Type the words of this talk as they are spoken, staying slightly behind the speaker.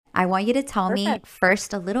I want you to tell me Perfect.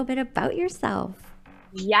 first a little bit about yourself.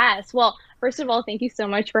 Yes. Well, first of all, thank you so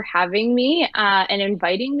much for having me and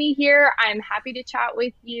inviting me here. I'm happy to chat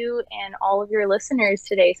with you and all of your listeners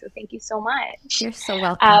today. So thank you so much. You're so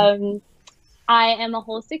welcome. Um, I am a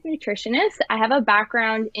holistic nutritionist. I have a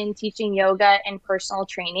background in teaching yoga and personal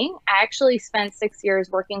training. I actually spent 6 years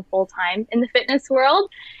working full time in the fitness world.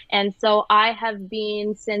 And so I have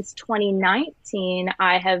been since 2019,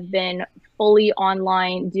 I have been fully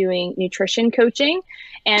online doing nutrition coaching.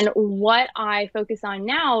 And what I focus on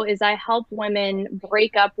now is I help women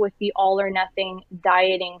break up with the all or nothing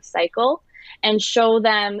dieting cycle and show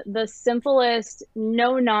them the simplest,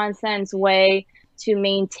 no nonsense way to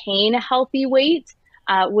maintain a healthy weight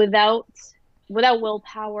without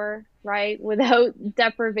willpower, right? Without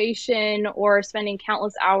deprivation or spending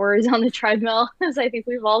countless hours on the treadmill, as I think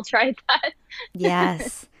we've all tried that.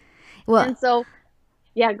 Yes. Well, And so,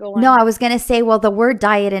 yeah, go no, on. I was going to say, well, the word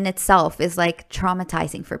diet in itself is like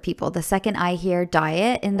traumatizing for people. The second I hear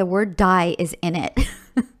diet and the word die is in it.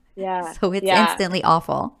 Yeah, So it's yeah, instantly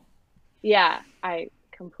awful. yeah. I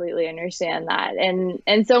completely understand that.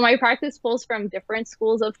 And so my practice pulls from different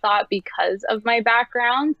schools of thought because of my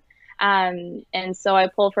background. And so I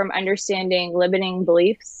pull from understanding limiting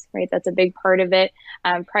beliefs, right? That's a big part of it.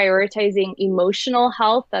 Prioritizing emotional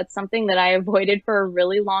health. That's something that I avoided for a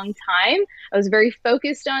really long time. I was very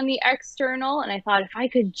focused on the external, and I thought if I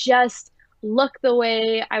could just look the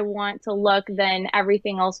way I want to look, then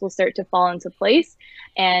everything else will start to fall into place.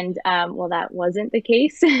 And well, that wasn't the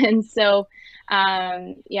case. And so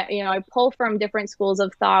yeah, I pull from different schools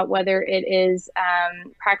of thought, whether it is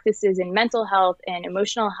practices in mental health and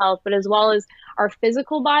emotional health, but as well as our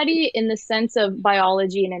physical body in the sense of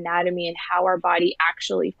biology and anatomy and how our body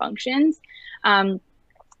actually functions. Um,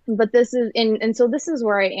 but this is, and so this is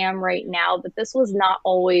where I am right now, but this was not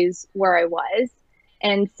always where I was.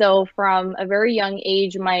 And so from a very young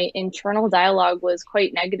age, my internal dialogue was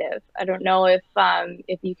quite negative. I don't know if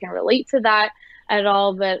you can relate to that at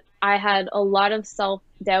all, but I had a lot of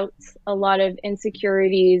self-doubts, a lot of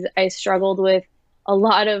insecurities. I struggled with a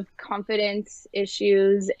lot of confidence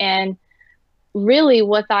issues, and really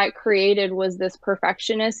what that created was this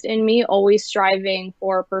perfectionist in me, always striving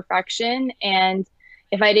for perfection. And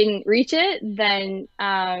if I didn't reach it, then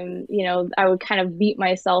I would kind of beat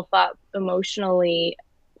myself up emotionally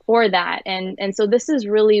for that. And so this is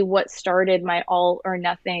really what started my all or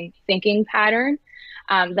nothing thinking pattern,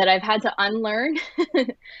 that I've had to unlearn.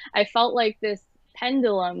 I felt like this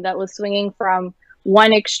pendulum that was swinging from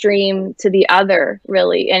one extreme to the other,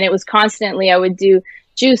 really. And it was constantly, I would do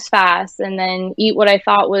juice fast and then eat what I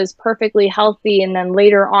thought was perfectly healthy, and then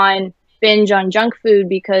later on binge on junk food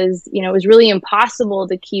because it was really impossible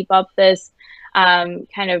to keep up this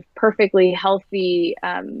kind of perfectly healthy,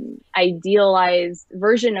 idealized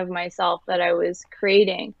version of myself that I was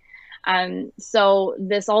creating. So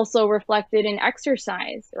this also reflected in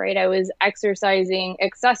exercise, right? I was exercising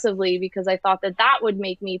excessively because I thought that that would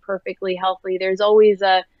make me perfectly healthy. There's always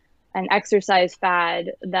an exercise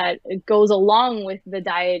fad that goes along with the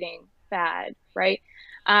dieting fad, right?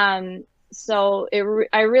 So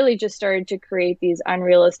I really just started to create these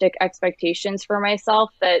unrealistic expectations for myself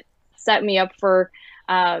that set me up for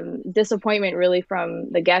disappointment really from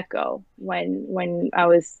the get-go when I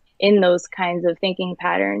was in those kinds of thinking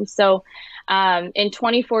patterns. So in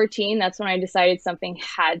 2014, that's when I decided something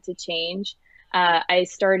had to change. I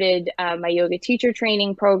started my yoga teacher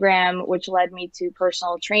training program, which led me to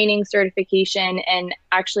personal training certification. And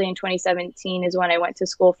actually, in 2017 is when I went to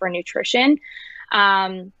school for nutrition.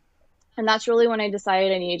 Um, and that's really when I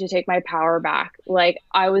decided I needed to take my power back. Like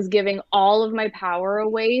I was giving all of my power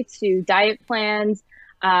away to diet plans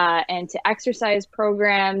and to exercise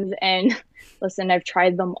programs. And listen, I've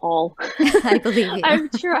tried them all. I believe you.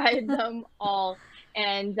 I've tried them all.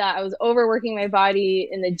 And I was overworking my body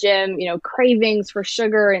in the gym, cravings for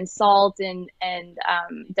sugar and salt and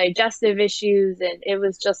digestive issues. And it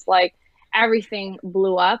was just like everything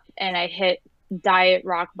blew up and I hit diet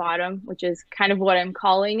rock bottom, which is kind of what I'm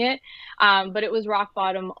calling it. But it was rock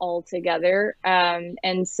bottom altogether.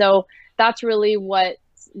 And so that's really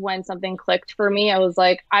when something clicked for me. I was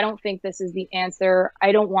like, I don't think this is the answer.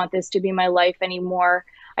 I don't want this to be my life anymore.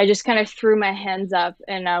 I just kind of threw my hands up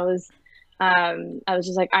and I was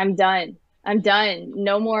just like, I'm done. I'm done.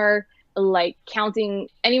 No more like counting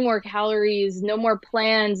any more calories, no more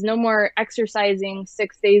plans, no more exercising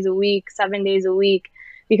 6 days a week, 7 days a week.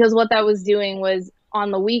 Because what that was doing was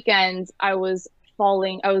on the weekends, I was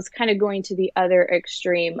kind of going to the other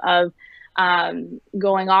extreme of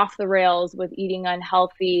going off the rails with eating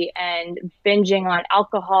unhealthy and binging on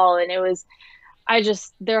alcohol. And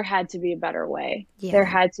there had to be a better way. There Yeah.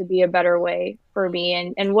 had to be a better way for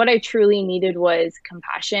me. And what I truly needed was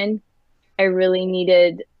compassion. I really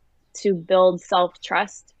needed to build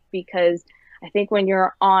self-trust, because I think when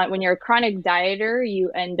you're a chronic dieter, you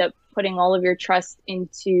end up putting all of your trust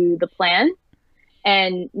into the plan,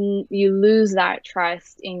 and you lose that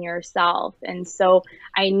trust in yourself. And so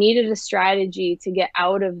I needed a strategy to get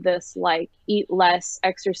out of this like eat less,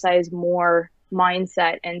 exercise more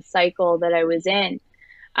mindset and cycle that I was in.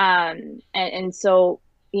 And so,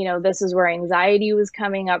 this is where anxiety was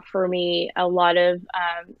coming up for me, a lot of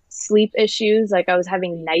sleep issues. Like I was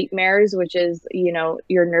having nightmares, which is,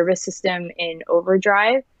 your nervous system in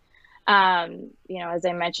overdrive. As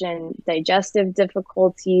I mentioned, digestive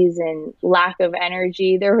difficulties and lack of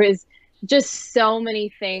energy. There was just so many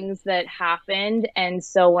things that happened. And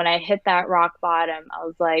so when I hit that rock bottom, I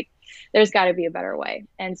was like, there's got to be a better way.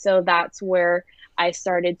 And so that's where I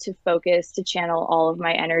started to focus, to channel all of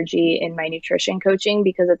my energy in my nutrition coaching,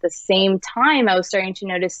 because at the same time, I was starting to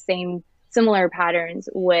notice similar patterns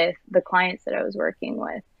with the clients that I was working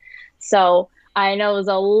with. So I know it was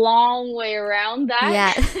a long way around that.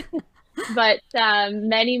 Yeah. But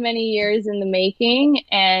many, many years in the making.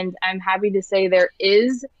 And I'm happy to say there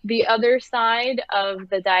is the other side of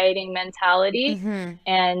the dieting mentality. Mm-hmm.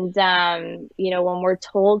 And, when we're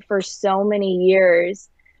told for so many years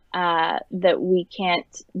that we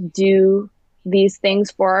can't do these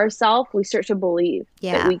things for ourselves, we start to believe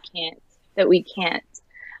Yeah. that we can't.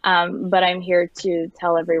 But I'm here to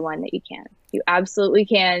tell everyone that you can. You absolutely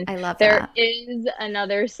can. I love There that. is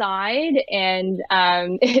another side, and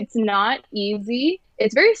it's not easy.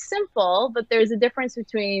 It's very simple, but there's a difference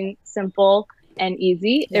between simple and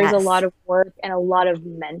easy. There's a lot Yes. of work and a lot of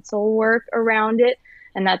mental work around it.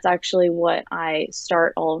 And that's actually what I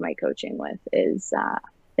start all of my coaching with, is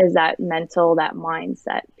that mental, that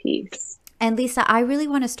mindset piece. And Lisa, I really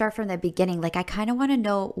want to start from the beginning. Like, I kind of want to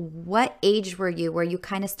know, what age were you where you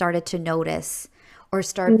kind of started to notice or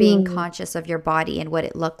start being Mm, conscious of your body and what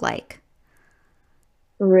it looked like?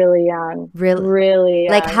 really young, Really? really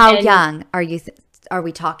Like, young. how And young are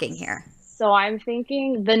we talking here? so I'm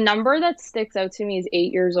thinking the number that sticks out to me is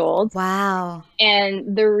 8 years old. Wow.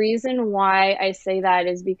 And the reason why I say that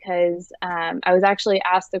is because I was actually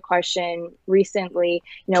asked a question recently,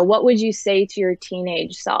 what would you say to your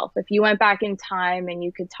teenage self? If you went back in time and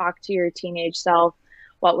you could talk to your teenage self,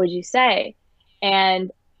 what would you say? And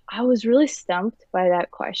I was really stumped by that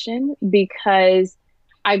question, because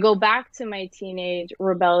I go back to my teenage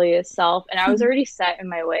rebellious self, and I was already set in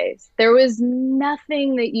my ways. There was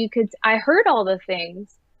nothing that I heard all the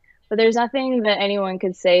things, but there's nothing that anyone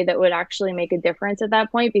could say that would actually make a difference at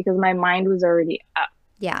that point, because my mind was already up.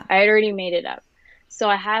 Yeah. I had already made it up. So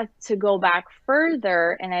I had to go back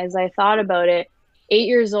further. And as I thought about it, 8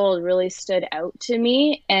 years old really stood out to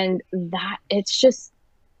me. And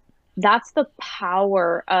that's the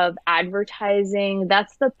power of advertising.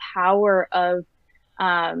 That's the power of,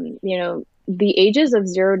 the ages of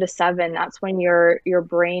 0 to 7. That's when your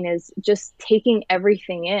brain is just taking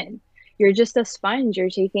everything in. You're just a sponge. You're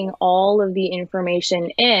taking all of the information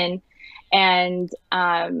in, and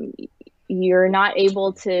you're not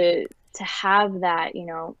able to have that,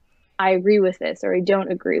 I agree with this or I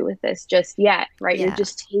don't agree with this just yet, right? You're Yeah.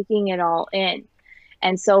 just taking it all in.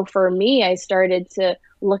 And so for me, I started to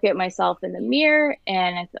look at myself in the mirror,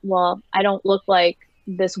 and I thought, well, I don't look like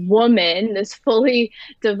this woman, this fully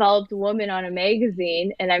developed woman on a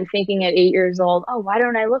magazine. And I'm thinking at 8 years old, oh, why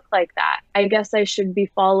don't I look like that? I guess I should be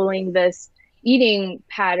following this eating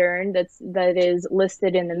pattern that is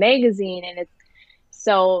listed in the magazine. And it's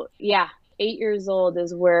so, yeah, 8 years old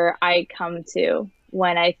is where I come to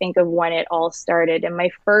when I think of when it all started. And my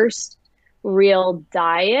first real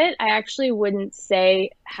diet, I actually wouldn't say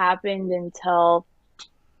happened until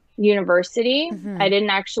university. Mm-hmm. I didn't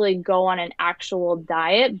actually go on an actual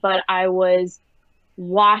diet, but I was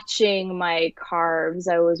watching my carbs.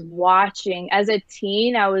 I was watching, as a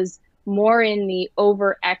teen, I was more in the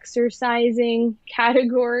over exercising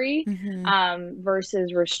category Mm-hmm.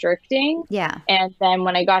 versus restricting. Yeah. And then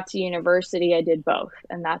when I got to university, I did both.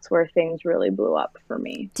 And that's where things really blew up for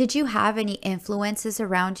me. Did you have any influences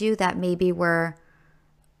around you that maybe were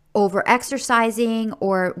over exercising,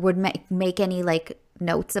 or would make any like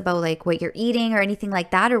notes about like what you're eating or anything like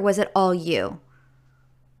that? Or was it all you?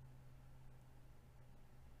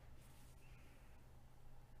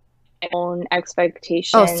 My own Oh, sorry.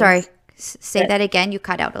 expectations. Say that again. You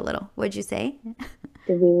cut out a little. What'd you say?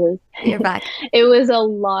 Did we lose? You're back. It was a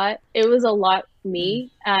lot Mm.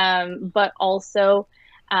 me, but also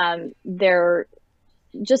there,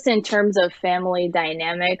 just in terms of family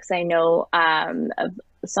dynamics, I know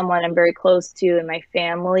someone I'm very close to in my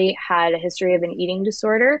family had a history of an eating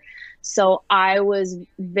disorder. So I was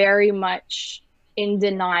very much in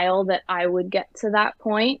denial that I would get to that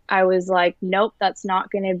point. I was like, nope, that's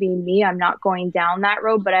not going to be me. I'm not going down that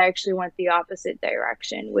road. But I actually went the opposite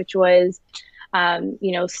direction, which was,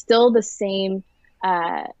 still the same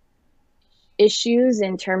issues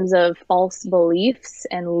in terms of false beliefs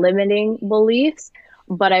and limiting beliefs,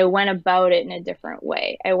 but I went about it in a different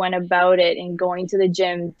way. I went about it in going to the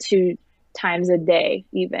gym 2 times a day,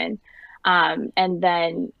 even. And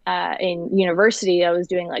then in university, I was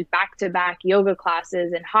doing like back-to-back yoga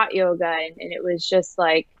classes and hot yoga, and it was just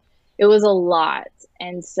like, it was a lot.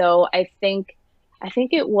 And so I think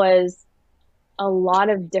it was a lot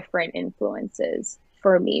of different influences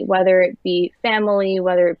for me, whether it be family,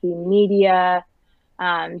 whether it be media,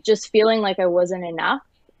 just feeling like I wasn't enough.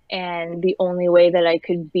 And the only way that I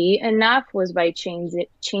could be enough was by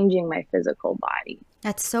changing my physical body.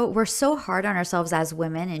 We're so hard on ourselves as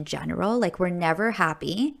women in general. Like we're never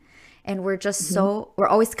happy, and we're just we're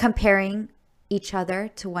always comparing each other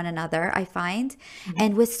to one another, I find.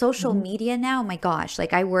 And with social media now, my gosh,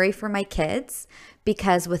 like I worry for my kids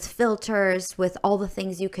because with filters, with all the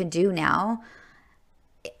things you can do now,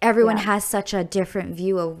 everyone has such a different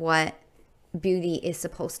view of what beauty is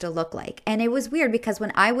supposed to look like. And it was weird because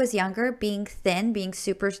when I was younger, being thin, being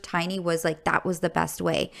super tiny was like, that was the best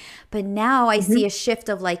way. But now I see a shift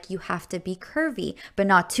of like, you have to be curvy, but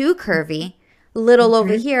not too curvy, little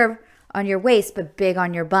over here on your waist, but big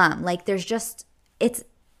on your bum. Like there's just, it's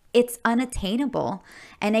unattainable.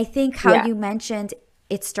 And I think how you mentioned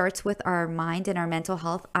it starts with our mind and our mental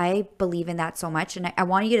health. I believe in that so much. And I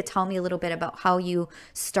want you to tell me a little bit about how you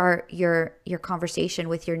start your conversation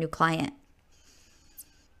with your new client.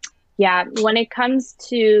 Yeah, when it comes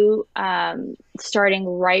to starting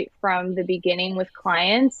right from the beginning with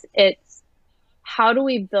clients, it's how do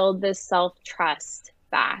we build this self-trust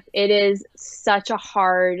back? It is such a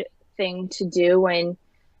hard thing to do when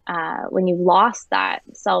you've lost that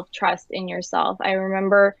self-trust in yourself. I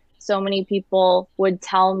remember so many people would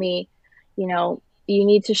tell me, you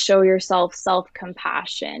need to show yourself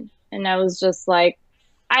self-compassion. And I was just like,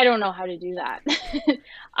 I don't know how to do that.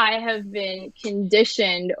 I have been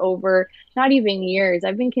conditioned over not even years,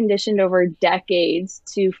 I've been conditioned over decades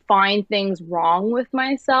to find things wrong with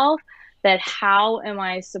myself. That how am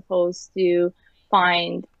I supposed to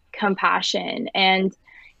find compassion? And,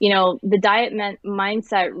 the diet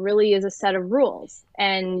mindset really is a set of rules.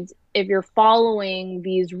 And if you're following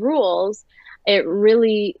these rules, it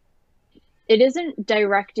isn't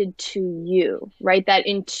directed to you, right? That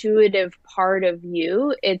intuitive part of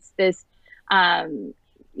you, it's this,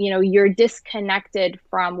 you're disconnected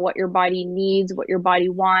from what your body needs, what your body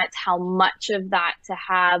wants, how much of that to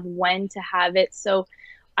have, when to have it. So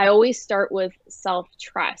I always start with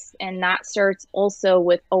self-trust, and that starts also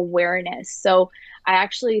with awareness. So I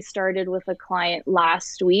actually started with a client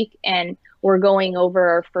last week, and we're going over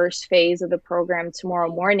our first phase of the program tomorrow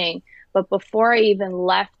morning. But before I even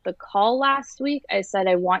left the call last week, I said,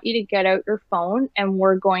 I want you to get out your phone, and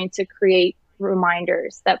we're going to create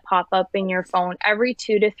reminders that pop up in your phone every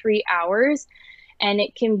 2 to 3 hours. And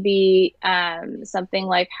it can be something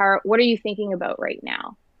like, what are you thinking about right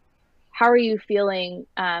now? How are you feeling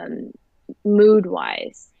mood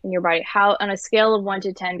wise in your body? How, on a scale of 1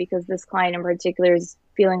 to 10, because this client in particular is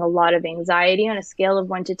feeling a lot of anxiety, on a scale of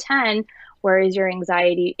 1 to 10, where is your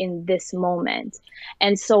anxiety in this moment?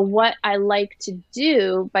 And so what I like to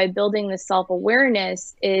do by building this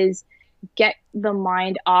self-awareness is get the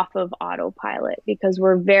mind off of autopilot, because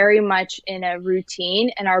we're very much in a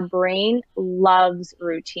routine, and our brain loves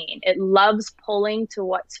routine. It loves pulling to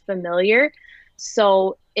what's familiar.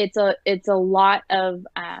 So it's a lot of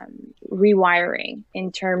rewiring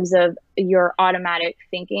in terms of your automatic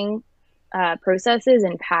thinking processes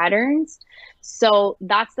and patterns. So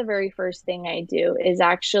that's the very first thing I do, is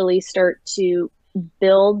actually start to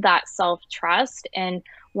build that self-trust. And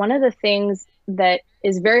one of the things that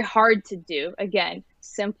is very hard to do, again,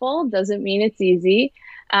 simple doesn't mean it's easy,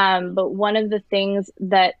 but one of the things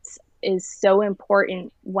that is so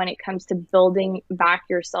important when it comes to building back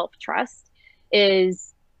your self-trust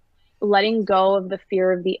is letting go of the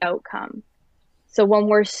fear of the outcome. So when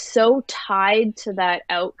we're so tied to that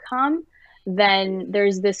outcome, then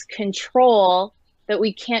there's this control that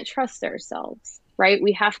we can't trust ourselves, right?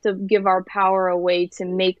 We have to give our power away to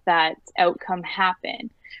make that outcome happen,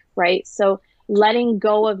 right? So letting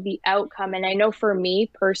go of the outcome. And I know for me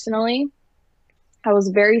personally, I was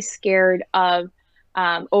very scared of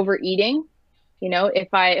overeating.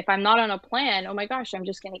 If I'm not on a plan, oh my gosh, I'm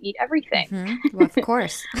just going to eat everything. Well, of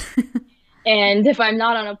course. And if I'm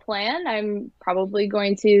not on a plan, I'm probably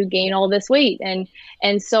going to gain all this weight.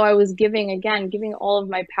 And so I was giving all of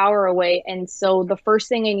my power away. And so the first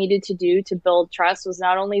thing I needed to do to build trust was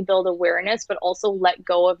not only build awareness, but also let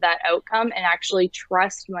go of that outcome and actually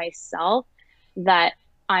trust myself that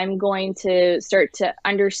I'm going to start to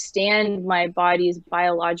understand my body's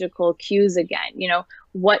biological cues again.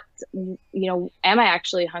 What, am I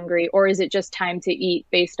actually hungry, or is it just time to eat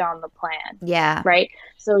based on the plan? Yeah. Right.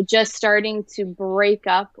 So just starting to break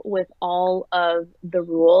up with all of the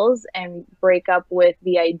rules and break up with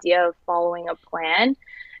the idea of following a plan,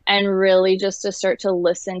 and really just to start to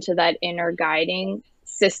listen to that inner guiding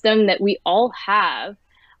system that we all have.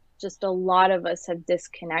 Just a lot of us have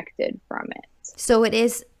disconnected from it. So it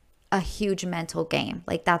is a huge mental game.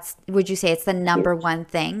 Like would you say it's the number one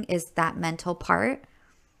thing is that mental part?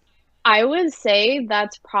 I would say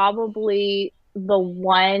that's probably the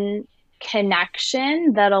one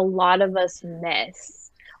connection that a lot of us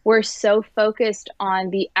miss. We're so focused on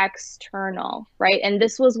the external, right? And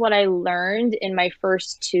this was what I learned in my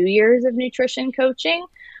first 2 years of nutrition coaching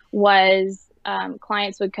was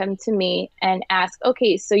clients would come to me and ask,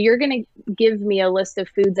 okay, so you're going to give me a list of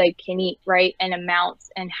foods I can eat, right? And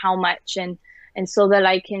amounts and how much, and so that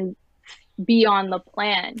I can be on the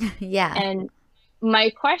plan. Yeah. And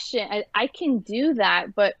my question, I can do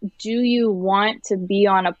that, but do you want to be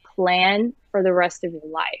on a plan for the rest of your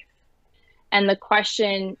life? And the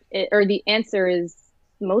question or the answer is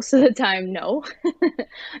most of the time, no.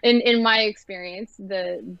 in my experience,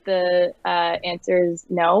 the answer is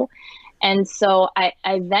no. And so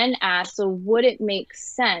I then asked, so would it make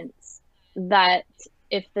sense that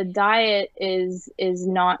if the diet is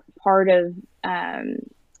not part of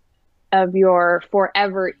your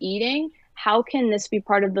forever eating, how can this be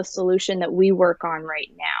part of the solution that we work on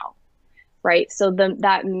right now? Right. So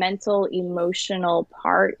that mental, emotional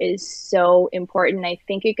part is so important. I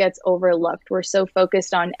think it gets overlooked. We're so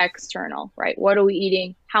focused on external, right? What are we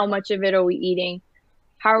eating? How much of it are we eating?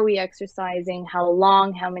 How are we exercising? How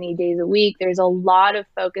long? How many days a week? There's a lot of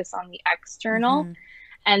focus on the external. Mm-hmm.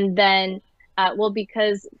 And then,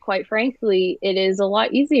 because quite frankly, it is a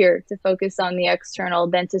lot easier to focus on the external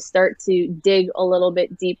than to start to dig a little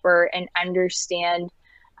bit deeper and understand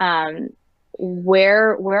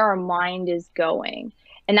where our mind is going.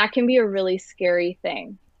 And that can be a really scary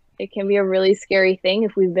thing. It can be a really scary thing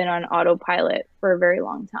if we've been on autopilot for a very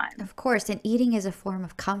long time. Of course. And eating is a form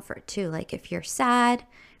of comfort too. Like if you're sad,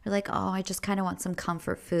 you're like, oh, I just kind of want some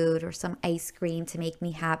comfort food or some ice cream to make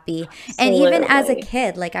me happy. Absolutely. And even as a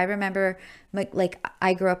kid, like I remember, like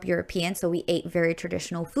I grew up European, so we ate very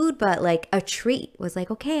traditional food, but like a treat was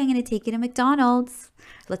like, okay, I'm going to take you to McDonald's.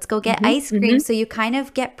 Let's go get ice cream. Mm-hmm. So you kind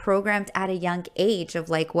of get programmed at a young age of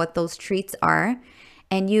like what those treats are.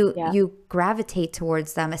 And you gravitate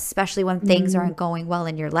towards them, especially when things aren't going well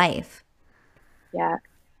in your life.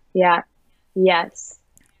 Yeah. Yes.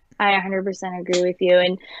 I 100% agree with you.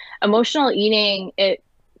 And emotional eating, it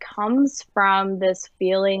comes from this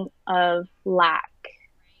feeling of lack,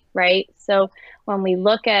 right? So when we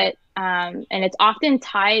look at, and it's often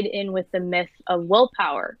tied in with the myth of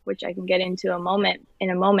willpower, which I can get into in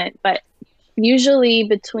a moment, but usually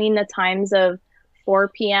between the times of 4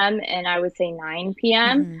 p.m. and I would say 9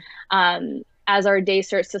 p.m., as our day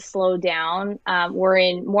starts to slow down, we're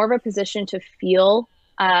in more of a position to feel,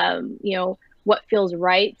 what feels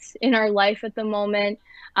right in our life at the moment.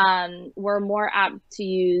 We're more apt to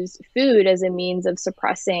use food as a means of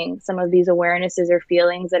suppressing some of these awarenesses or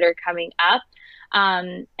feelings that are coming up.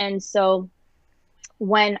 And so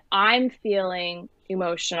when I'm feeling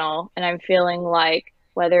emotional and I'm feeling like,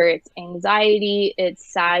 whether it's anxiety, it's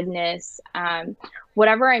sadness,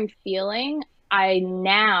 whatever I'm feeling, I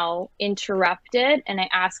now interrupt it and I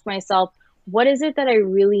ask myself, what is it that I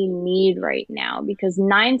really need right now? Because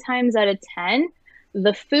 9 times out of 10,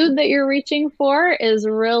 the food that you're reaching for is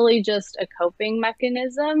really just a coping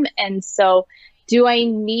mechanism. And so do I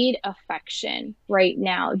need affection right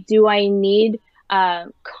now? Do I need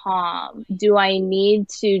calm? Do I need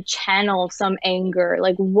to channel some anger?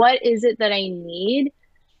 Like, what is it that I need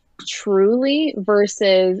truly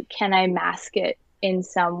versus can I mask it in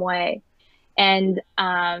some way? And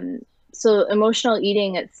so emotional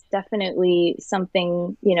eating, it's definitely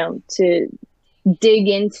something, to dig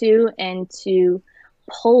into and to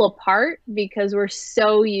pull apart, because we're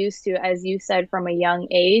so used to, as you said, from a young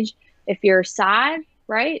age, if you're sad,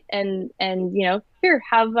 right? And here,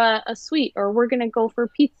 have a sweet, or we're going to go for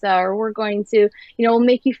pizza, or we're going to,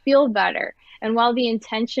 make you feel better. And while the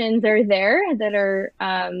intentions are there that are,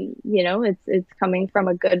 it's coming from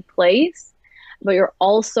a good place, but you're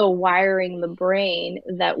also wiring the brain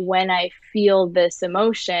that when I feel this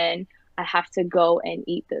emotion, I have to go and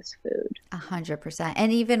eat this food. 100%.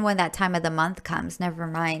 And even when that time of the month comes, never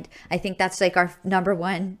mind. I think that's like our number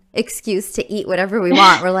one excuse to eat whatever we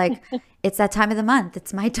want. We're like, it's that time of the month.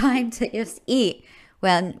 It's my time to just eat.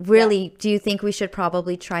 Well, really, Yeah. do you think we should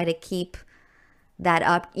probably try to keep that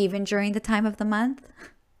up even during the time of the month?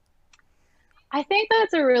 I think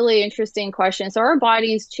that's a really interesting question. So our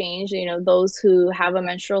bodies change, those who have a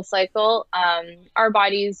menstrual cycle, our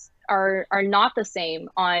bodies are not the same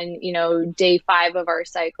on, day 5 of our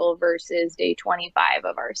cycle versus day 25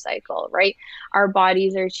 of our cycle, right? Our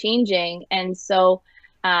bodies are changing. And so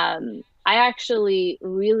I actually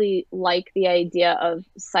really like the idea of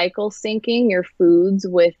cycle syncing your foods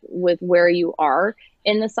with where you are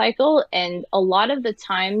in the cycle. And a lot of the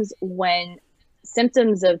times when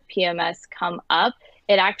symptoms of PMS come up,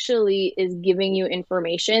 it actually is giving you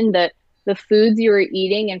information that the foods you were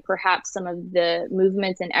eating and perhaps some of the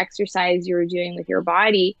movements and exercise you were doing with your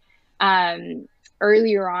body um,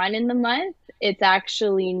 earlier on in the month, it's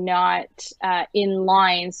actually not in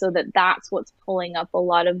line, so that's what's pulling up a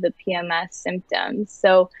lot of the PMS symptoms.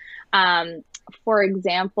 So, um, for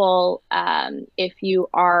example, if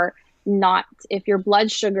your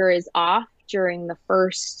blood sugar is off during the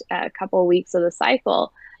first couple of weeks of the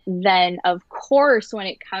cycle, then of course when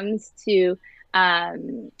it comes to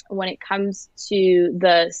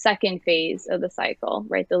the second phase of the cycle,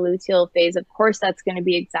 right, the luteal phase, of course that's going to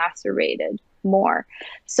be exacerbated more.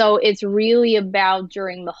 So it's really about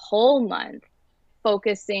during the whole month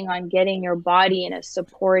focusing on getting your body in a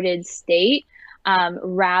supported state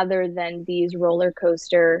rather than these roller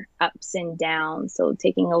coaster ups and downs. So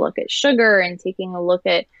taking a look at sugar and taking a look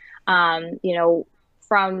at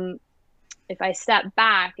from if I step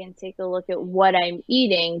back and take a look at what I'm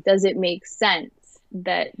eating, does it make sense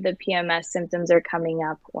that the PMS symptoms are coming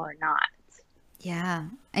up or not? Yeah.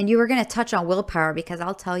 And you were going to touch on willpower because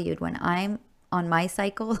I'll tell you, when I'm on my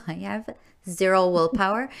cycle, I have zero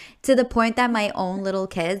willpower to the point that my own little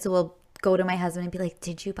kids will go to my husband and be like,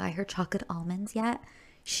 "Did you buy her chocolate almonds yet?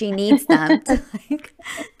 She needs them to like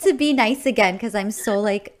to be nice again because I'm so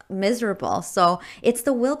like miserable." So it's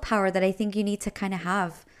the willpower that I think you need to kind of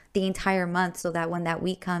have the entire month so that when that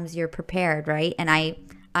week comes, you're prepared, right? And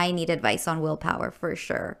I need advice on willpower for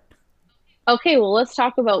sure. Okay, well, let's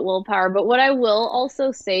talk about willpower. But what I will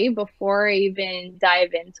also say before I even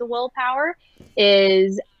dive into willpower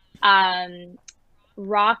is um,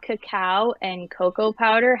 raw cacao and cocoa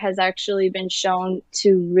powder has actually been shown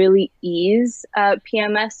to really ease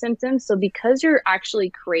PMS symptoms. So because you're actually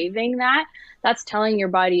craving that, that's telling your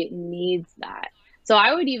body it needs that. So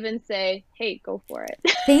I would even say, hey, go for it.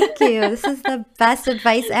 Thank you. This is the best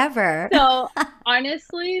advice ever. So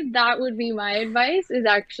honestly, that would be my advice, is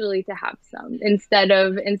actually to have some instead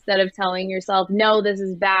of telling yourself, no, this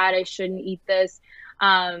is bad, I shouldn't eat this.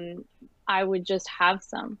 I would just have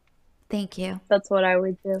some. Thank you. That's what I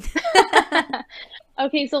would do.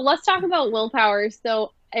 Okay, so let's talk about willpower.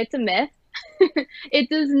 So it's a myth. It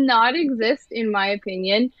does not exist, in my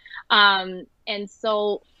opinion. And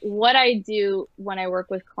so, what I do when I work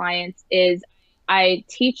with clients is I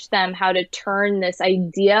teach them how to turn this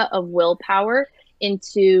idea of willpower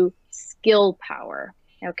into skill power.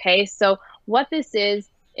 Okay, so what this is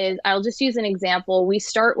I'll just use an example. We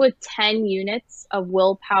start with 10 units of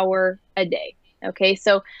willpower a day. Okay,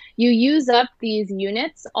 so you use up these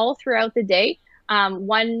units all throughout the day.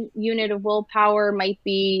 1 unit of willpower might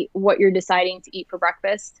be what you're deciding to eat for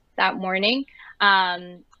breakfast that morning.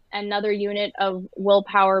 Another unit of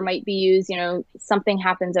willpower might be used, something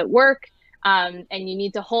happens at work and you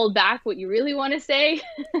need to hold back what you really want to say.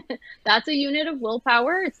 That's a unit of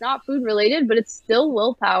willpower. It's not food related, but it's still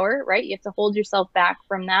willpower, right? You have to hold yourself back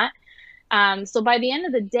from that. So by the end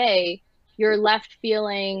of the day, you're left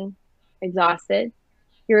feeling exhausted.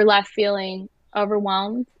 You're left feeling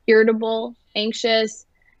overwhelmed, irritable, anxious,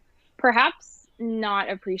 perhaps not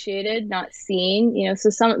appreciated, not seen. So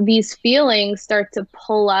some of these feelings start to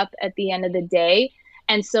pull up at the end of the day.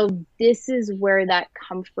 And so this is where that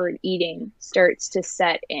comfort eating starts to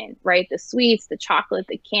set in, right? The sweets, the chocolate,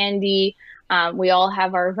 the candy. We all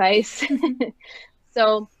have our vice.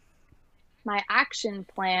 So my action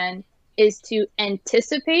plan is to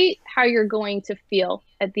anticipate how you're going to feel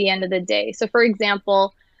at the end of the day. So for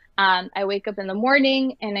example, I wake up in the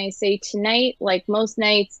morning and I say, tonight, like most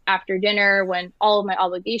nights after dinner, when all of my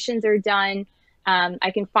obligations are done,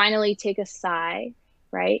 I can finally take a sigh,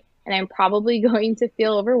 right? And I'm probably going to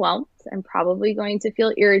feel overwhelmed. I'm probably going to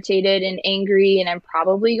feel irritated and angry, and I'm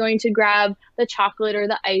probably going to grab the chocolate or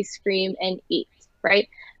the ice cream and eat, right?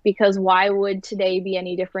 Because why would today be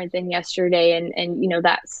any different than yesterday? And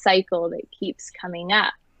that cycle that keeps coming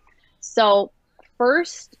up. So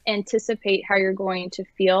first anticipate how you're going to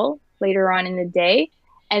feel later on in the day,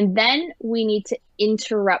 and then we need to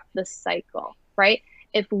interrupt the cycle, right?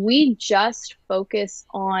 If we just focus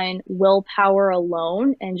on willpower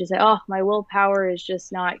alone and just say, oh, my willpower is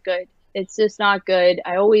just not good. It's just not good.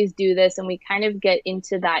 I always do this. And we kind of get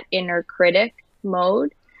into that inner critic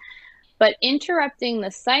mode. But interrupting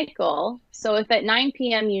the cycle, so if at 9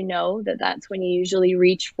 p.m. you know that that's when you usually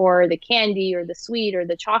reach for the candy or the sweet or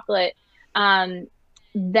the chocolate,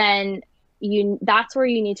 then that's where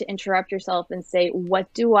you need to interrupt yourself and say,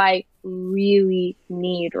 what do I really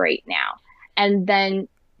need right now? And then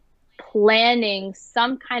planning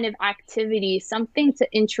some kind of activity, something to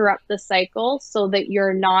interrupt the cycle so that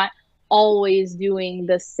you're not always doing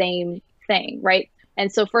the same thing, right?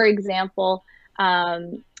 And so, for example,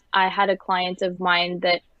 I had a client of mine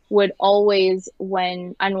that would always,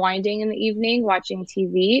 when unwinding in the evening, watching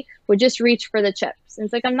TV, would just reach for the chips. And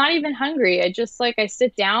it's like, I'm not even hungry. I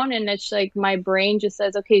sit down and it's like my brain just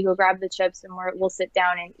says, okay, go grab the chips and we'll sit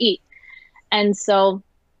down and eat. And so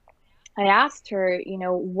I asked her,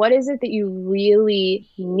 what is it that you really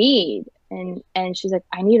need? And she's like,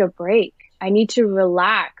 I need a break. I need to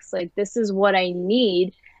relax. Like, this is what I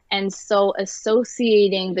need. And so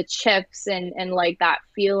associating the chips and like that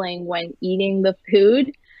feeling when eating the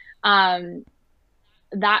food,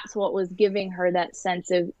 that's what was giving her that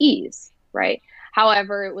sense of ease, right?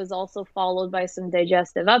 However, it was also followed by some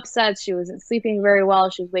digestive upsets. She wasn't sleeping very well.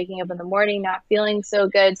 She was waking up in the morning, not feeling so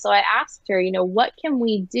good. So I asked her, what can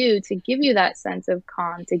we do to give you that sense of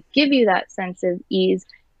calm, to give you that sense of ease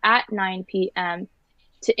at 9 p.m.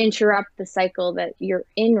 to interrupt the cycle that you're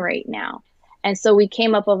in right now? And so we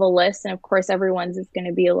came up with a list, and of course, everyone's is going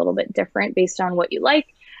to be a little bit different based on what you like.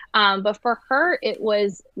 But for her, it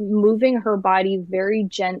was moving her body very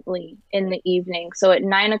gently in the evening. So at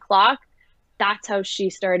 9 o'clock, that's how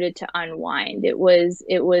she started to unwind. It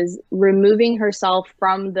was removing herself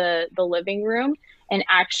from the living room and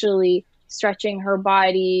actually stretching her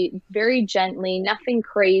body very gently, nothing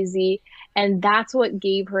crazy. And that's what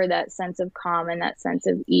gave her that sense of calm and that sense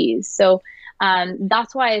of ease. So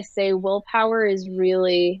that's why I say willpower is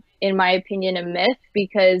really, in my opinion, a myth,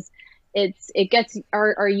 because it gets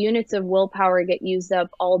our units of willpower get used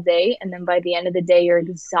up all day, and then by the end of the day you're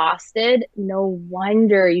exhausted. No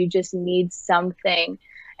wonder you just need something.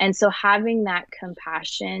 And so having that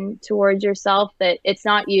compassion towards yourself, that it's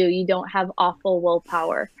not you don't have awful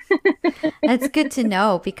willpower. That's good to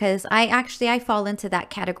know, because I fall into that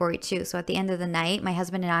category too. So at the end of the night, my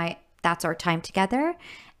husband and I, that's our time together.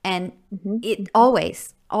 And it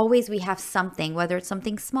always we have something, whether it's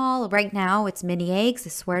something small. Right now it's mini eggs. I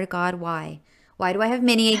swear to God, why do I have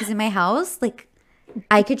mini eggs in my house? Like,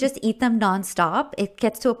 I could just eat them nonstop. It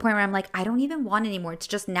gets to a point where I'm like, I don't even want anymore. It's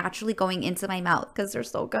just naturally going into my mouth because they're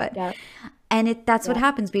so good. Yeah. And that's what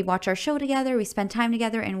happens. We watch our show together, we spend time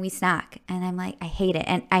together, and we snack. And I'm like, I hate it.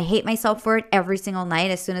 And I hate myself for it every single night.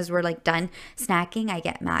 As soon as we're like done snacking, I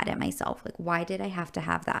get mad at myself. Like, why did I have to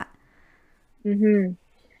have that? Mm-hmm.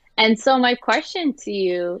 And so my question to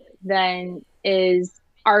you then is,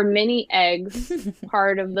 are mini eggs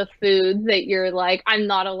part of the food that you're like, I'm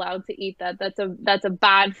not allowed to eat that? That's a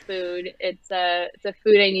bad food. It's a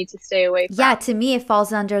food I need to stay away from. Yeah, to me it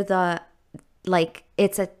falls under the, like,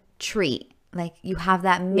 it's a treat. Like, you have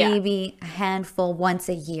that maybe a handful once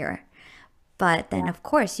a year. But then, of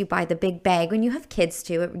course, you buy the big bag. When you have kids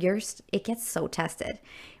too, it gets so tested,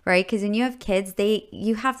 right? Because when you have kids,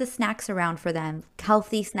 you have the snacks around for them,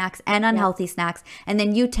 healthy snacks and unhealthy snacks, and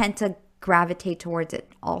then you tend to gravitate towards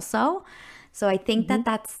it also. So I think that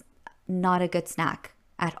that's not a good snack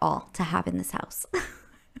at all to have in this house.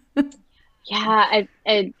 Yeah,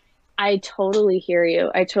 I totally hear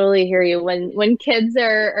you. I totally hear you. When kids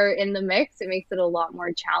are in the mix, it makes it a lot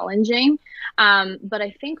more challenging. But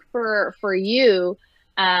I think for you,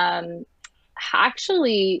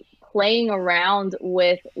 actually playing around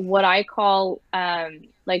with what I call,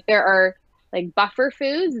 like, there are like buffer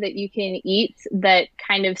foods that you can eat that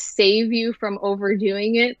kind of save you from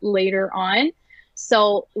overdoing it later on.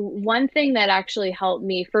 So one thing that actually helped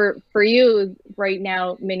me, for you right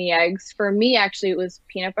now, mini eggs. For me, actually, it was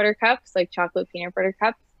peanut butter cups, like chocolate peanut butter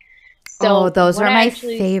cups. So those are my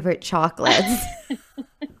favorite chocolates.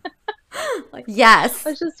 Yes.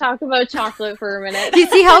 Let's just talk about chocolate for a minute. You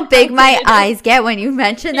see how big my eyes get when you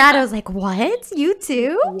mention that? I was like, what? You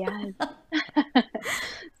too? Yes.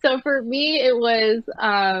 So for me, it was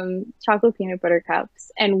chocolate peanut butter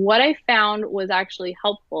cups. And what I found was actually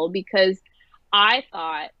helpful, because I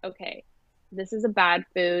thought, okay, this is a bad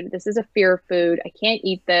food. This is a fear food. I can't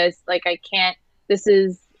eat this. Like, I can't, this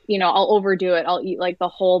is I'll overdo it. I'll eat like the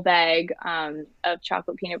whole bag of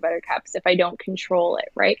chocolate peanut butter cups if I don't control it,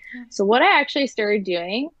 right? So what I actually started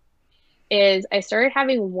doing is I started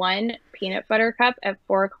having one peanut butter cup at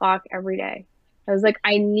 4 o'clock every day. I was like,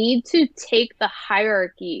 I need to take the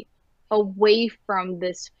hierarchy away from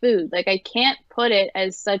this food. Like, I can't put it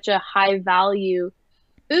as such a high value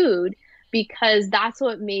food because that's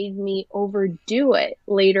what made me overdo it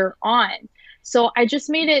later on. So I just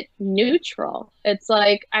made it neutral. It's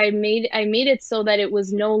like I made it so that it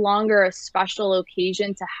was no longer a special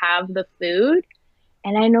occasion to have the food,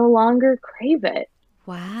 and I no longer crave it.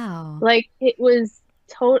 Wow. Like it was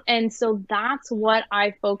total, and so that's what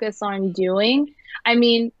I focus on doing. I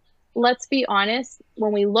mean, let's be honest,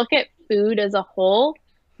 when we look at food as a whole,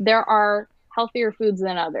 there are healthier foods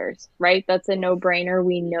than others, right? That's a no-brainer.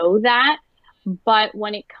 We know that. But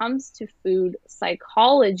when it comes to food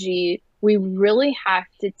psychology, we really have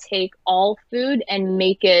to take all food and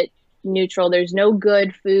make it neutral. There's no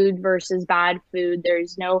good food versus bad food.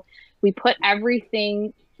 We put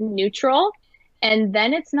everything neutral, and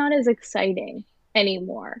then it's not as exciting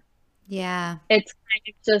anymore. Yeah. It's kind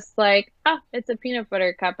of just like, oh, it's a peanut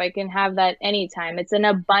butter cup. I can have that anytime. It's an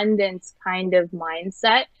abundance kind of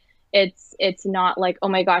mindset. It's not like, oh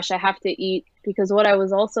my gosh, I have to eat, because what I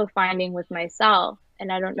was also finding with myself,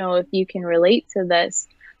 and I don't know if you can relate to this,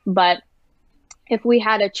 but if we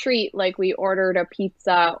had a treat, like we ordered a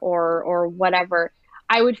pizza or whatever,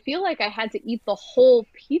 I would feel like I had to eat the whole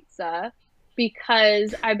pizza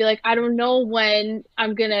because I'd be like, I don't know when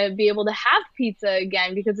I'm gonna be able to have pizza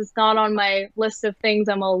again because it's not on my list of things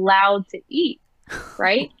I'm allowed to eat,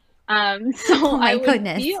 right? So Oh my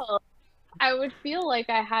goodness. I would feel like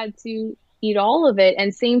I had to eat all of it.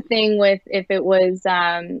 And same thing with if it was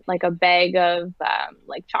like a bag of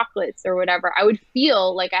like chocolates or whatever, I would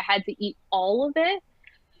feel like I had to eat all of it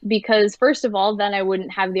because, first of all, then I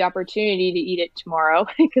wouldn't have the opportunity to eat it tomorrow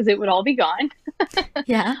because it would all be gone.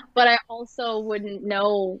 Yeah. But I also wouldn't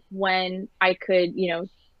know when I could,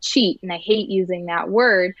 cheat. And I hate using that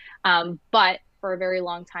word. But for a very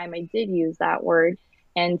long time, I did use that word.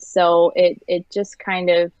 And so it just kind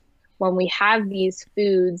of, when we have these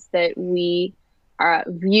foods that we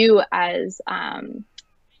view as kind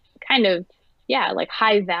of, yeah, like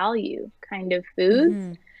high value kind of foods,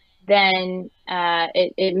 Hmm. then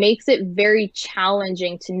it makes it very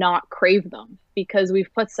challenging to not crave them because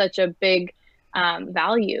we've put such a big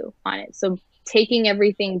value on it. So taking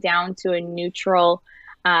everything down to a neutral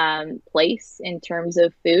place in terms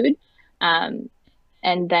of food, um,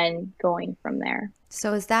 and then going from there.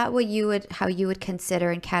 So is that how you would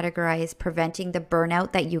consider and categorize preventing the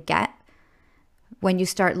burnout that you get when you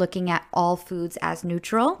start looking at all foods as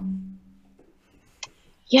neutral?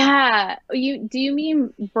 Yeah, do you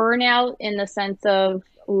mean burnout in the sense of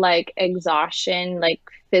like exhaustion, like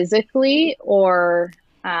physically, or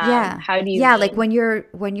Yeah. how do you Yeah, like mean?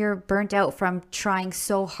 when you're burnt out from trying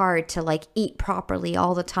so hard to like eat properly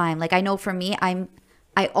all the time. Like I know for me, I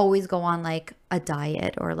always go on like a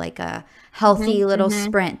diet or like a Hmm. healthy little Hmm.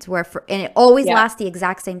 sprint and it always Yeah, lasts the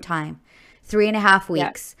exact same time. 3.5 yeah,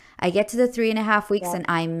 weeks. I get to the 3.5 weeks yeah. and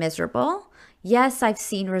I'm miserable. Yes, I've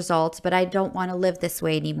seen results, but I don't want to live this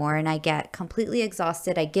way anymore. And I get completely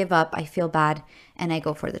exhausted. I give up. I feel bad. And I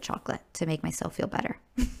go for the chocolate to make myself feel better.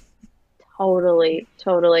 Totally,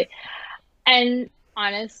 totally. And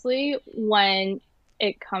honestly, when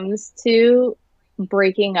it comes to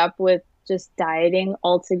breaking up with just dieting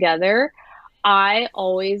altogether, I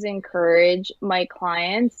always encourage my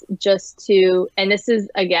clients just to, and this is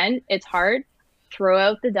again, it's hard, throw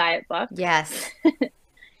out the diet book, Yes.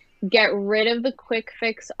 get rid of the quick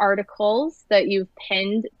fix articles that you've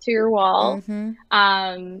pinned to your wall, Mm-hmm.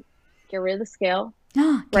 um, get rid of the scale,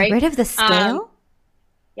 Get right? rid of the Um, scale?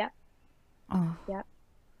 yeah, Oh, yeah,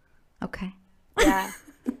 okay. yeah.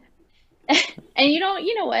 And you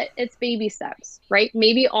know what? It's baby steps, right?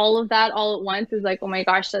 Maybe all of that all at once is like, oh my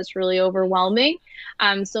gosh, that's really overwhelming.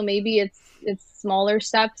 So maybe it's smaller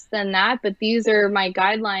steps than that, but these are my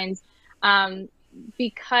guidelines. Um,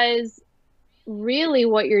 because really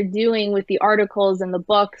what you're doing with the articles and the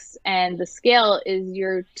books and the scale is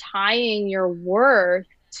you're tying your worth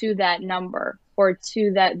to that number or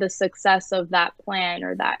to the success of that plan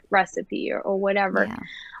or that recipe or whatever.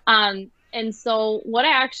 Yeah. And so what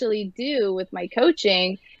I actually do with my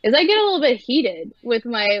coaching is I get a little bit heated with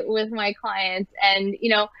my clients, and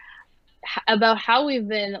about how we've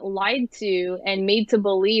been lied to and made to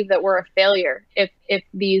believe that we're a failure if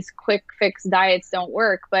these quick fix diets don't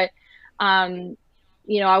work. But um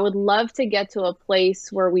I would love to get to a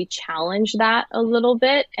place where we challenge that a little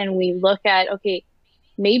bit and we look at, okay,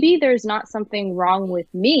 maybe there's not something wrong with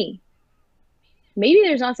me. maybe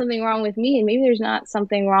there's not something wrong with me, and maybe there's not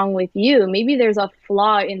something wrong with you. Maybe there's a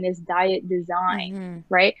flaw in this diet design, Mm-hmm.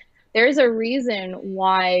 right? There's a reason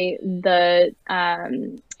why the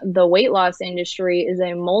weight loss industry is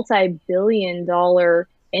a multi-billion-dollar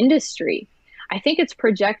industry. I think it's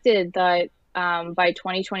projected that by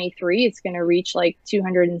 2023, it's going to reach like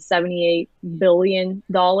 $278 billion.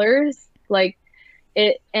 Like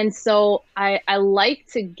it, and so I like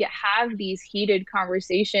to have these heated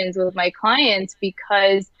conversations with my clients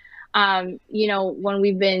because when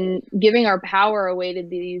we've been giving our power away to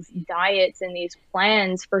these diets and these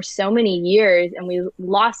plans for so many years, and we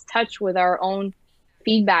lost touch with our own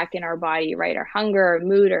feedback in our body, right? Our hunger, our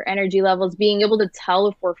mood, our energy levels, being able to tell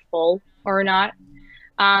if we're full or not.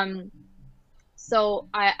 Um, so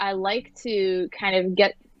I like to kind of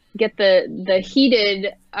get the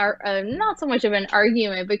heated, not so much of an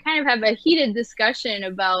argument, but kind of have a heated discussion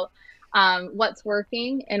about what's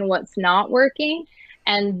working and what's not working,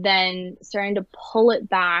 and then starting to pull it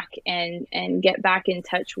back and get back in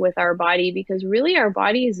touch with our body, because really our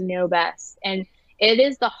bodies know best. And it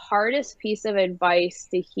is the hardest piece of advice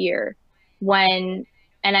to hear when,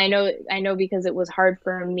 and I know because it was hard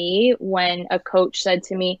for me when a coach said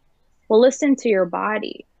to me, well, listen to your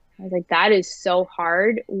body. I was like, that is so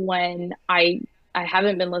hard when I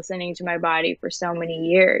haven't been listening to my body for so many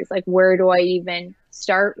years. Like, where do I even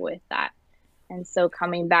start with that? And so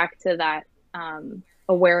coming back to that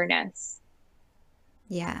awareness.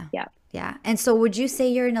 Yeah. Yeah. Yeah. And so would you say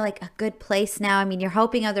you're in like a good place now? I mean, you're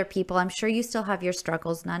helping other people. I'm sure you still have your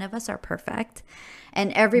struggles. None of us are perfect.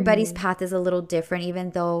 And everybody's Mm-hmm. path is a little different, even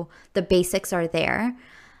though the basics are there.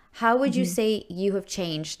 How would you Mm-hmm. say you have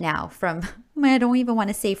changed now from, I don't even want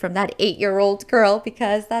to say from that 8-year-old girl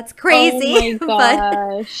because that's Oh crazy, my but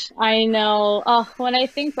gosh. I know. Oh, when I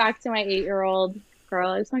think back to my 8-year-old girl,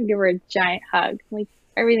 I just want to give her a giant hug. Like,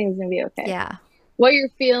 everything's gonna be okay. yeah. What you're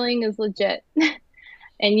feeling is legit,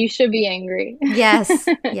 and you should be angry. Yes.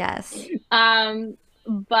 Yes. um,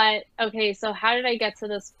 but okay, so how did I get to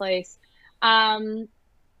this place? Um,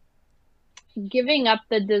 Giving up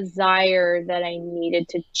the desire that I needed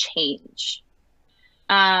to change.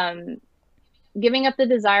 Um, Giving up the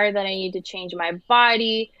desire that I need to change my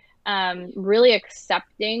body, really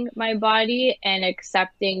accepting my body and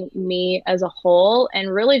accepting me as a whole,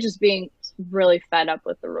 and really just being really fed up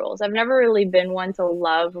with the rules. I've never really been one to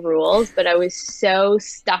love rules, but I was so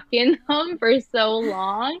stuck in them for so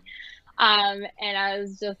long. And I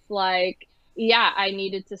was just like, yeah, I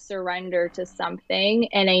needed to surrender to something.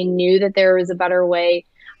 And I knew that there was a better way.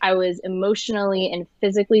 I was emotionally and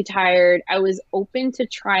physically tired. I was open to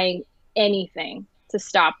trying anything to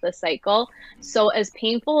stop the cycle. So, as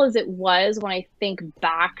painful as it was when I think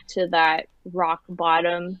back to that rock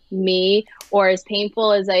bottom me, or as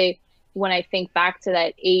painful as when I think back to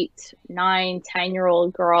that 8, 9,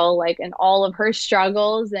 10-year-old girl, like, and all of her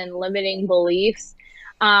struggles and limiting beliefs,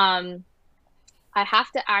 um, I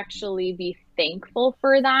have to actually be thankful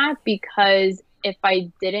for that, because if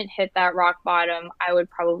I didn't hit that rock bottom, I would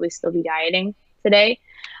probably still be dieting today.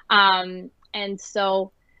 And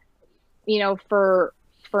so, for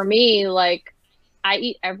me, like, I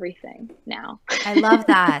eat everything now. I love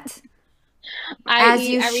that. I As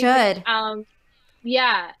eat you everything. should.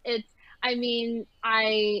 Yeah, I mean,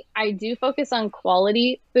 I do focus on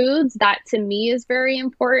quality foods. That to me is very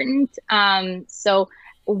important. So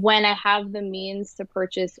when I have the means to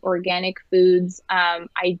purchase organic foods,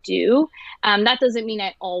 I do. That doesn't mean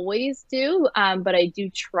I always do, but I do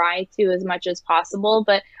try to as much as possible.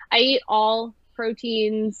 But I eat all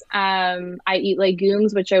proteins. I eat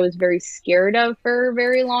legumes, which I was very scared of for a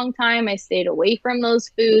very long time. I stayed away from those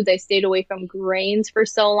foods. I stayed away from grains for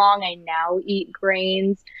so long. I now eat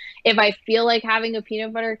grains. If I feel like having a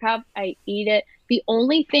peanut butter cup, I eat it. The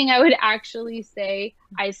only thing I would actually say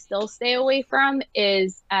I still stay away from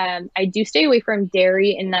is I do stay away from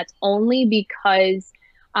dairy, and that's only because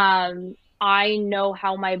I know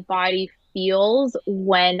how my body feels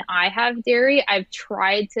when I have dairy. I've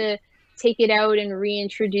tried to take it out and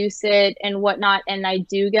reintroduce it and whatnot, and I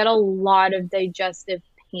do get a lot of digestive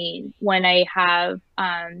pain when I have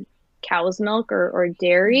cow's milk or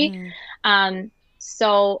dairy. Hmm.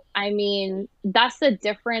 So, I mean, that's the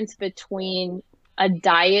difference between a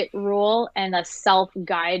diet rule and a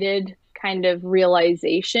self-guided kind of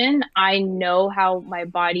realization. I know how my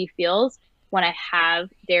body feels when I have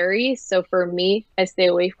dairy. So for me, I stay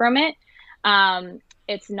away from it.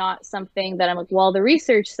 It's not something that I'm like, well, the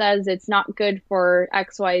research says it's not good for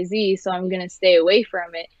XYZ, so I'm going to stay away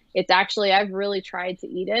from it. It's actually, I've really tried to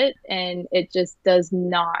eat it and it just does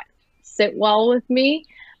not sit well with me.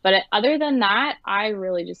 But other than that, I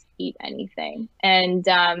really just eat anything. And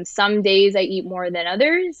some days I eat more than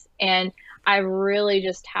others. And I've really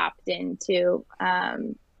just tapped into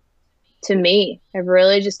to me. I've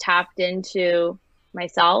really just tapped into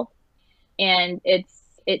myself, and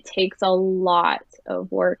it takes a lot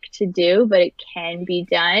of work to do, but it can be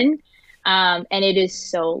done. And it is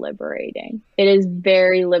so liberating. It is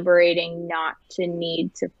very liberating not to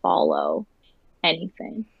need to follow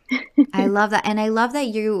anything. I love that. And I love that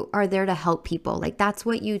you are there to help people. Like that's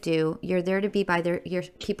what you do. You're there to be by your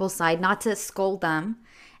people's side, not to scold them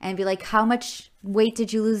and be like, "How much weight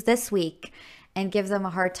did you lose this week?" and give them a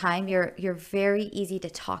hard time. You're very easy to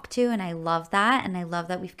talk to, and I love that. And I love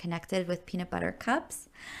that we've connected with peanut butter cups.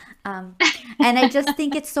 Um, and I just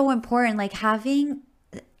think it's so important. Like having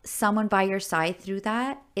someone by your side through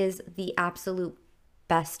that is the absolute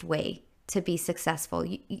best way to be successful.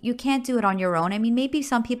 You can't do it on your own. I mean, maybe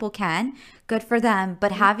some people can, good for them,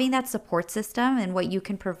 but having that support system and what you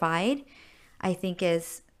can provide, I think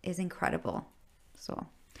is incredible. So,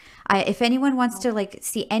 if anyone wants to like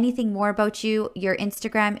see anything more about you, your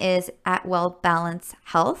Instagram is at Well Balance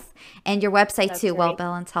Health and your website That's too, right.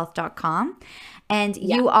 wellbalancehealth.com. And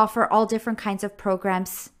Yeah. you offer all different kinds of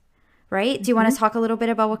programs, right? Do you want to talk a little bit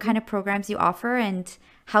about what kind of programs you offer and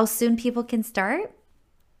how soon people can start?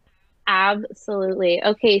 Absolutely.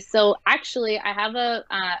 Okay, so actually, I have a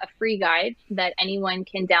free guide that anyone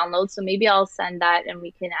can download. So maybe I'll send that, and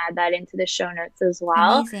we can add that into the show notes as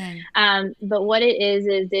well. Amazing. But what it is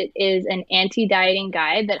it is an anti-dieting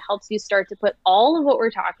guide that helps you start to put all of what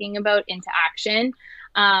we're talking about into action.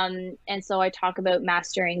 And so I talk about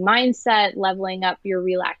mastering mindset, leveling up your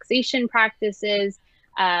relaxation practices,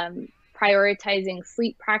 um, prioritizing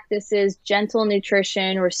sleep practices, gentle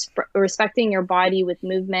nutrition, respecting your body with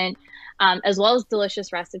movement, as well as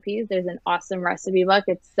delicious recipes. There's an awesome recipe book.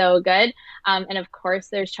 It's so good. And of course,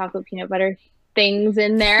 there's chocolate peanut butter things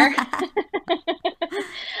in there.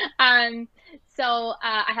 um, so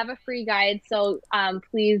I have a free guide. So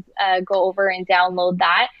please go over and download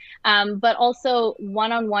that. But also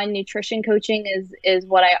one-on-one nutrition coaching is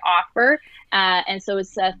what I offer. And so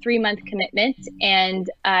it's a 3-month commitment, and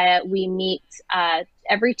we meet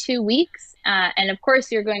every 2 weeks. And of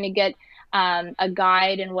course, you're going to get a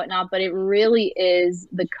guide and whatnot, but it really is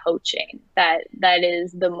the coaching that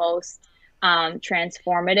is the most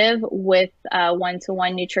transformative with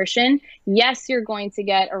one-to-one nutrition. Yes, you're going to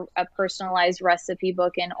get a personalized recipe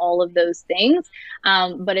book and all of those things,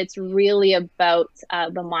 but it's really about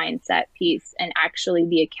the mindset piece and actually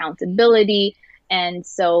the accountability. And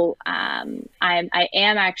so I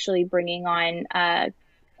am actually bringing on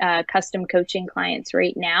custom coaching clients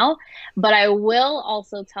right now. But I will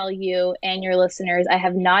also tell you and your listeners, I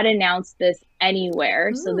have not announced this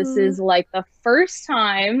anywhere. So this Ooh. is like the first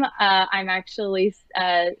time I'm actually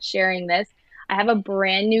sharing this. I have a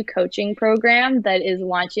brand new coaching program that is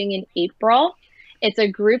launching in April. It's a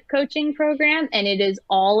group coaching program, and it is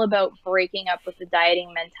all about breaking up with the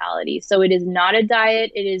dieting mentality. So it is not a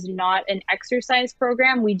diet. It is not an exercise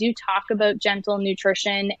program. We do talk about gentle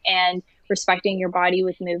nutrition and respecting your body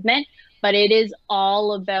with movement, but it is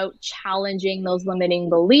all about challenging those limiting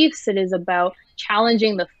beliefs. It is about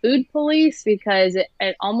challenging the food police, because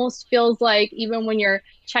it almost feels like even when you're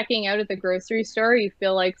checking out at the grocery store, you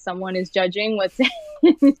feel like someone is judging what's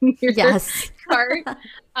in your Yes. cart.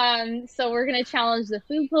 So we're going to challenge the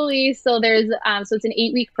food police. So so it's an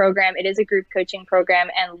 8-week program. It is a group coaching program,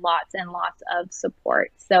 and lots of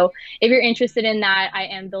support. So if you're interested in that, I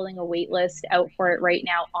am building a wait list out for it right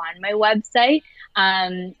now on my website.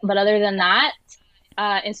 But other than that,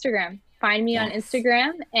 Instagram. Find me on Yes.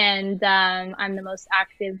 Instagram, and I'm the most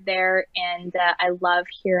active there. And I love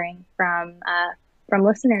hearing from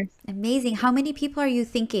listeners. Amazing. How many people are you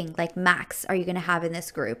thinking, like max, are you going to have in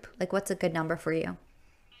this group? Like, what's a good number for you?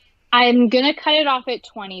 I'm going to cut it off at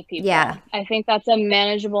 20 Yeah. people. I think that's a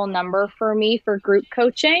manageable number for me for group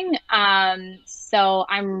coaching. So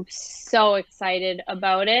I'm so excited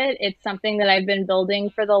about it. It's something that I've been building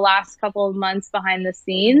for the last couple of months behind the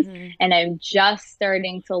scenes, Hmm. and I'm just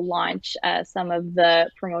starting to launch some of the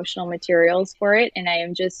promotional materials for it. And I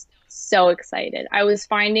am just so excited. I was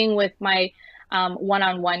finding with my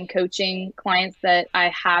one-on-one coaching clients that I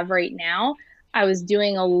have right now, I was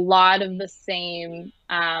doing a lot of the same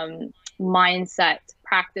mindset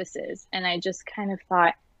practices. And I just kind of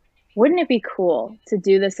thought, wouldn't it be cool to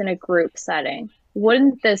do this in a group setting?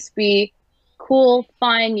 Wouldn't this be cool,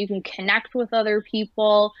 fun? You can connect with other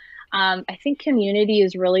people. I think community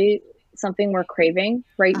is really something we're craving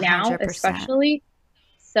right A now, hundred percent. especially.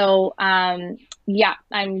 So Yeah,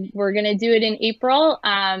 we're gonna do it in April.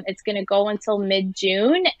 It's gonna go until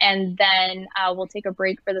mid-June, and then we'll take a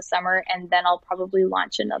break for the summer, and then I'll probably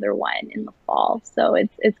launch another one in the fall. So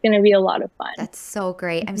it's gonna be a lot of fun. That's so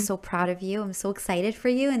great. I'm Mhm. so proud of you. I'm so excited for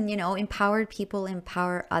you. And, empowered people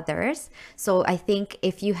empower others. So I think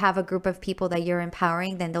if you have a group of people that you're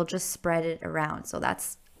empowering, then they'll just spread it around. So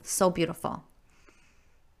that's so beautiful.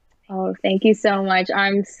 Oh, thank you so much.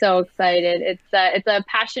 I'm so excited. It's a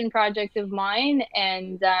passion project of mine,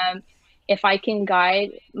 and if I can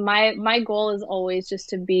guide, my goal is always just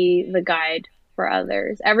to be the guide for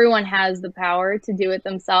others. Everyone has the power to do it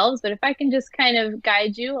themselves, but if I can just kind of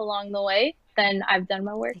guide you along the way, then I've done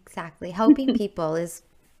my work. Exactly. Helping people is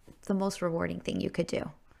the most rewarding thing you could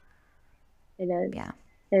do. It is. Yeah.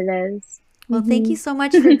 It is. Well, thank you so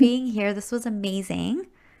much for being here. This was amazing.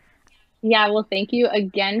 Yeah, well, thank you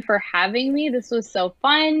again for having me. This was so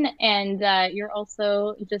fun, and you're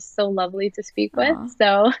also just so lovely to speak with. Oh,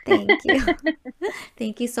 So, thank you.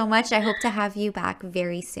 Thank you so much. I hope to have you back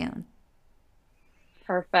very soon.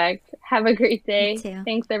 perfect. Have a great You day. too.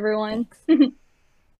 Thanks, everyone. Thanks.